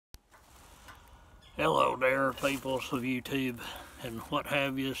Hello there, peoples of YouTube and what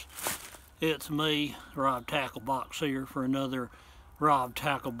have yous. It's me, Rob Tacklebox, here for another Rob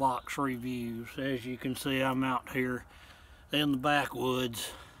Tacklebox reviews. As you can see, I'm out here in the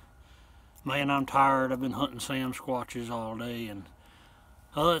backwoods. Man, I'm tired. I've been hunting Sam Squatches all day, and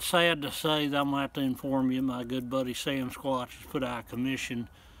it's sad to say that I'm going to have to inform you, my good buddy Sam Squatch has put out a commission.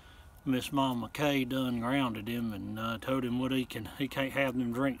 Miss Mama Kay done grounded him and told him what he can't have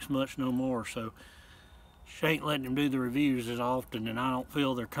them drinks much no more, so she ain't letting him do the reviews as often, and I don't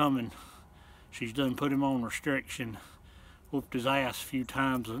feel they're coming. She's done put him on restriction, whooped his ass a few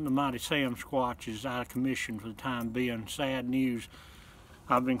times. The mighty Sam Squatch is out of commission for the time being. Sad news.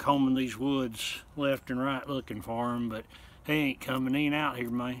 I've been combing these woods left and right looking for him, but he ain't coming. He ain't out here,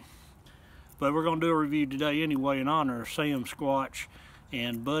 man. But we're going to do a review today anyway in honor of Sam Squatch.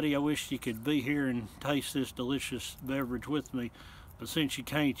 And buddy, I wish you could be here and taste this delicious beverage with me. But since you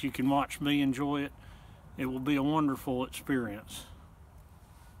can't, you can watch me enjoy it. It will be a wonderful experience.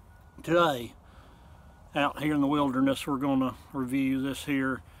 Today, out here in the wilderness, we're going to review this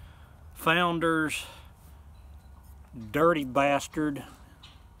here Founders Dirty Bastard.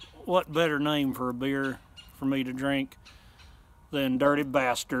 What better name for a beer for me to drink than Dirty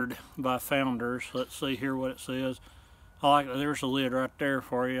Bastard by Founders? Let's see here what it says. There's a lid right there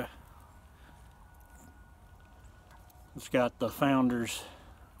for you. It's got the Founders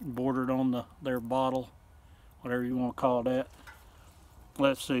bordered on their bottle, whatever you want to call that.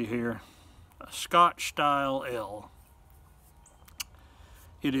 Let's see here. A Scotch style ale.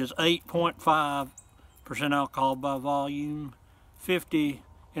 It is 8.5% alcohol by volume, 50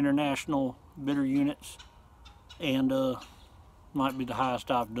 international bitter units, and might be the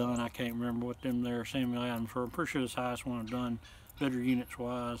highest I've done. I can't remember what them there Samuel Adams were. I'm pretty sure it's the highest one I've done bitter units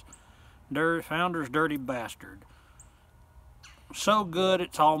wise. Founders Dirty Bastard. So good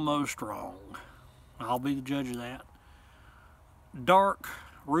it's almost wrong. I'll be the judge of that. Dark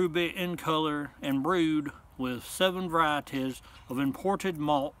ruby in color and brewed with 7 varieties of imported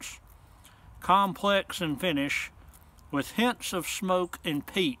malts. Complex in finish with hints of smoke and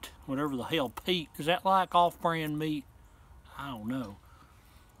peat. Whatever the hell peat. Is that like off-brand meat? I don't know.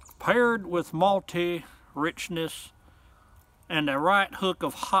 Paired with malty richness and a right hook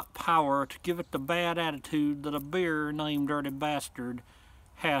of hot power to give it the bad attitude that a beer named Dirty Bastard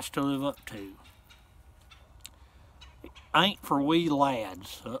has to live up to. Ain't for wee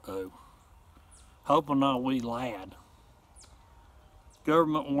lads. Uh-oh. Hoping not a wee lad.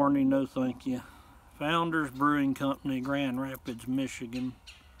 Government warning, no thank you. Founders Brewing Company, Grand Rapids, Michigan,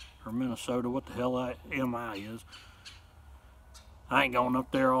 or Minnesota, what the hell that MI is. I ain't going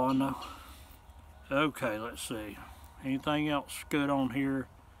up there, all I know. Okay, let's see. Anything else good on here?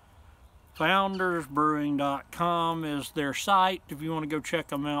 Foundersbrewing.com is their site. If you want to go check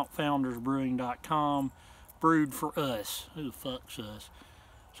them out, foundersbrewing.com. Brewed for us. Who the fuck's us?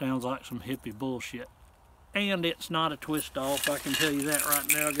 Sounds like some hippie bullshit. And it's not a twist off, I can tell you that right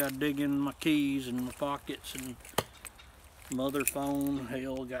now. I gotta dig in my keys and my pockets and mother phone.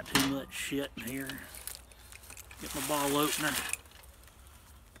 Hell, got too much shit in here. Get my bottle opener.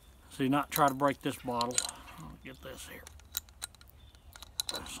 See, not try to break this bottle. I'll get this here.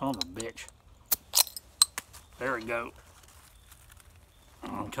 Son of a bitch. There we go.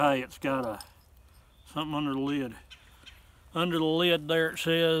 Okay, it's got something under the lid. Under the lid there it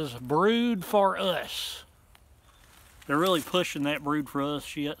says, brewed for us. They're really pushing that brewed for us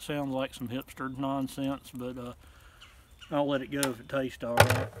shit. Sounds like some hipster nonsense, but I'll let it go if it tastes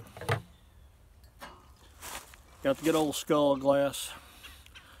alright. Got the good old skull glass.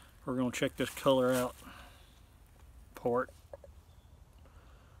 We're going to check this color out. Port.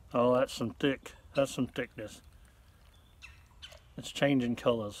 Oh, that's some thickness. It's changing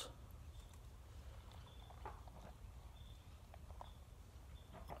colors.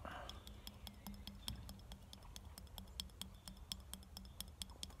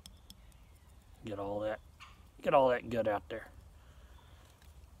 Get all that good out there.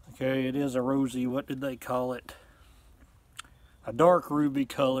 Okay, it is a rosy, what did they call it? A dark ruby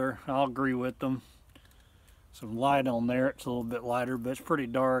color. I'll agree with them. Some light on there. It's a little bit lighter, but it's pretty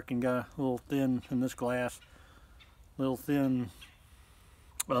dark and got a little thin in this glass. Little thin,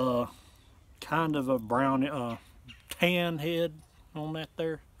 kind of a brown, tan head on that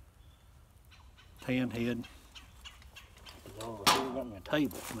there. Tan head. Oh, here we got me a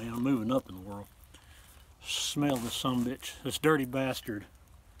table, man. I'm moving up in the world. Smell this sumbitch. This Dirty Bastard.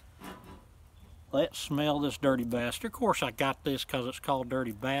 Let's smell this Dirty Bastard. Of course, I got this because it's called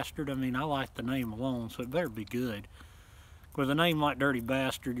Dirty Bastard. I mean, I like the name alone, so it better be good. With a name like Dirty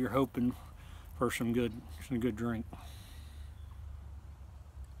Bastard, you're hoping for some good drink.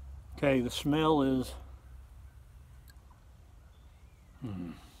 Okay, the smell is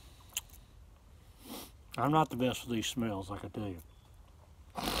I'm not the best with these smells, like I tell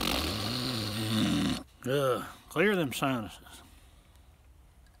you. Clear them sinuses.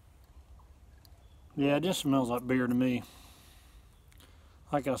 Yeah, it just smells like beer to me.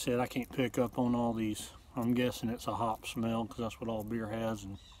 Like I said, I can't pick up on all these. I'm guessing it's a hop smell because that's what all beer has,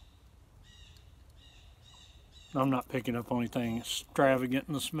 and I'm not picking up on anything extravagant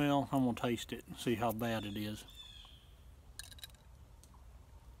in the smell. I'm gonna taste it and see how bad it is.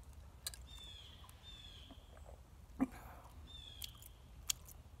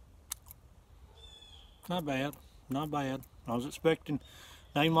 Not bad, not bad. I was expecting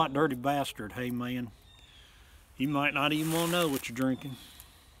name like Dirty Bastard. Hey man, you might not even want to know what you're drinking.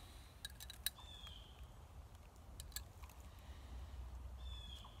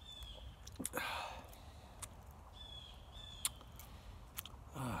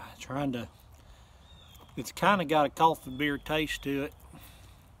 It's kind of got a coffee beer taste to it.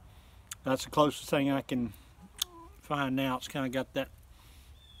 That's the closest thing I can find now. It's kind of got that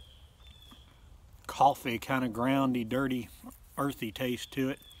coffee, kind of groundy, dirty, earthy taste to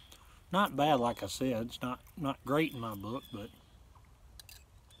it. Not bad, like I said. It's not great in my book, but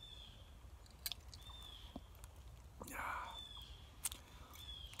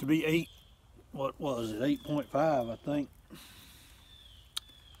to be what was it, 8.5, I think.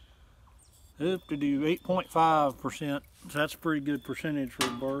 Up to do 8.5%. So that's a pretty good percentage for a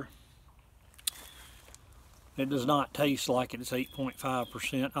bar. It does not taste like it's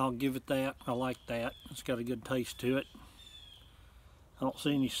 8.5%. I'll give it that. I like that. It's got a good taste to it. I don't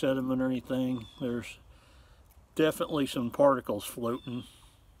see any sediment or anything. There's definitely some particles floating.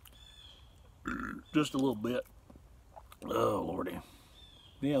 Just a little bit. Oh, Lordy.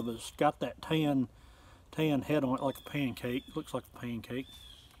 Yeah, but it's got that tan head on it like a pancake. Looks like a pancake.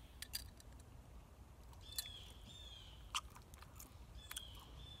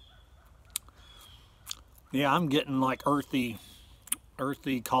 Yeah, I'm getting like earthy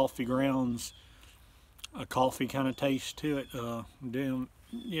coffee grounds, a coffee kind of taste to it.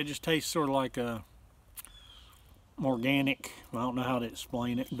 Yeah, it just tastes sort of like a organic. I don't know how to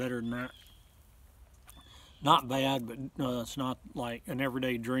explain it better than that. Not bad, but it's not like an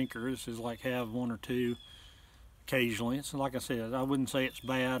everyday drinker. This is like have one or two occasionally. It's like I said, I wouldn't say it's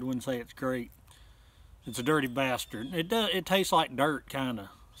bad. I wouldn't say it's great. It's a Dirty Bastard. It tastes like dirt, kind of.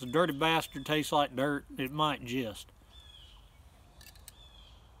 It's a Dirty Bastard, tastes like dirt. It might just.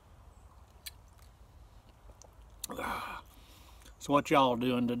 So what y'all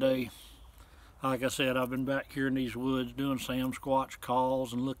doing today? Like I said, I've been back here in these woods doing Sam Squatch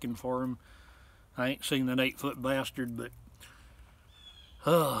calls and looking for him. I ain't seen that 8-foot bastard, but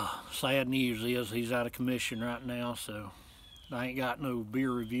sad news is he's out of commission right now, so I ain't got no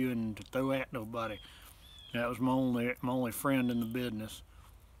beer reviewing to throw at nobody. That was my only friend in the business,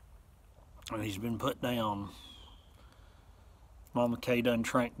 and he's been put down. Mama Kay done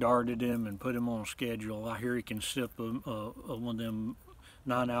trank darted him and put him on a schedule. I hear he can sip one of them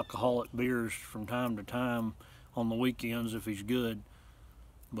non-alcoholic beers from time to time on the weekends if he's good,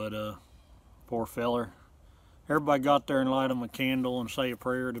 but poor feller. Everybody got there and light him a candle and say a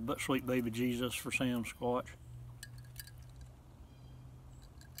prayer to sweet baby Jesus for Sam Scotch.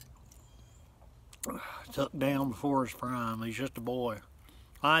 Took down before his prime. He's just a boy.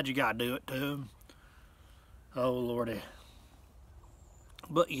 Why'd you gotta do it to him? Oh, Lordy.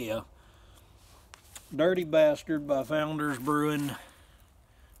 But yeah, Dirty Bastard by Founders Brewing.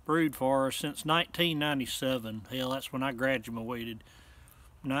 Brewed for us since 1997. Hell, that's when I graduated.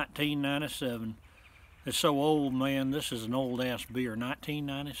 1997. It's so old, man. This is an old-ass beer.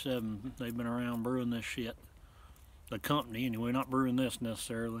 1997. They've been around brewing this shit. The company, anyway, not brewing this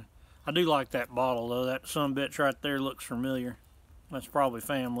necessarily. I do like that bottle, though. That sumbitch right there looks familiar. That's probably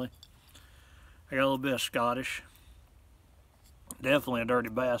family. I got a little bit of Scottish. Definitely a Dirty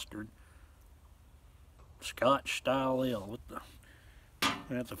Bastard. Scotch style ale. What the?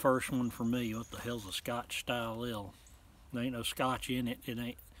 That's the first one for me. What the hell's a Scotch style ale? There ain't no Scotch in it. It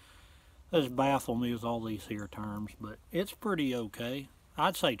ain't. That just baffle me with all these here terms, but it's pretty okay.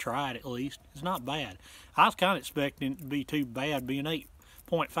 I'd say try it at least. It's not bad. I was kind of expecting it to be too bad, being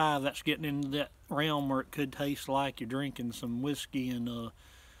 8.5. That's getting into that realm where it could taste like you're drinking some whiskey and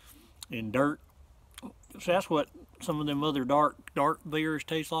dirt. So that's what some of them other dark beers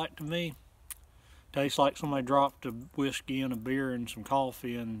taste like to me. Tastes like somebody dropped a whiskey in a beer and some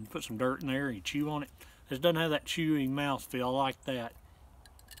coffee and put some dirt in there and you chew on it. This doesn't have that chewy mouthfeel. I like that.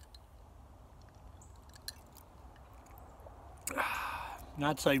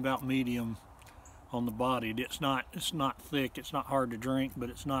 I'd say about medium on the body. It's not thick, it's not hard to drink, but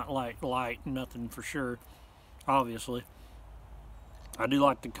it's not light, nothing for sure, obviously. I do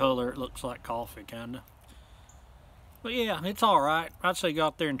like the color, it looks like coffee kinda. But yeah, it's alright. I'd say go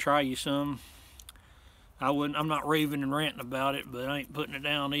out there and try you some. I'm not raving and ranting about it, but I ain't putting it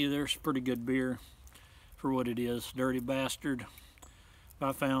down either. It's pretty good beer for what it is. Dirty Bastard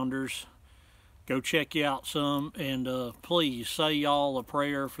by Founders. Go check you out some, and please say y'all a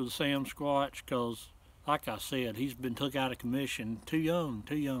prayer for the Sam Squatch, because like I said, he's been took out of commission. Too young,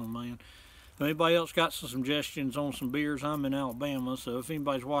 man. If anybody else got some suggestions on some beers, I'm in Alabama, so if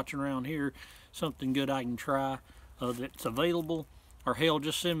anybody's watching around here, something good I can try that's available, or hell,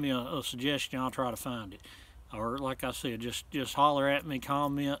 just send me a suggestion, I'll try to find it. Or like I said, just holler at me,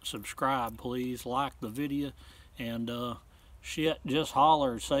 comment, subscribe please, like the video, and shit, just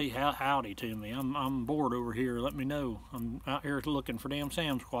holler, say howdy to me. I'm bored over here, let me know. I'm out here looking for damn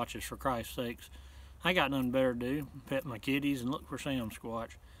Sam Squatches, for Christ's sakes. I ain't got nothing better to do, pet my kitties and look for Sam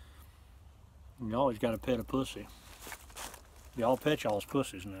Squatch. You always gotta pet a pussy. Y'all pet y'all's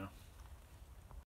pussies now.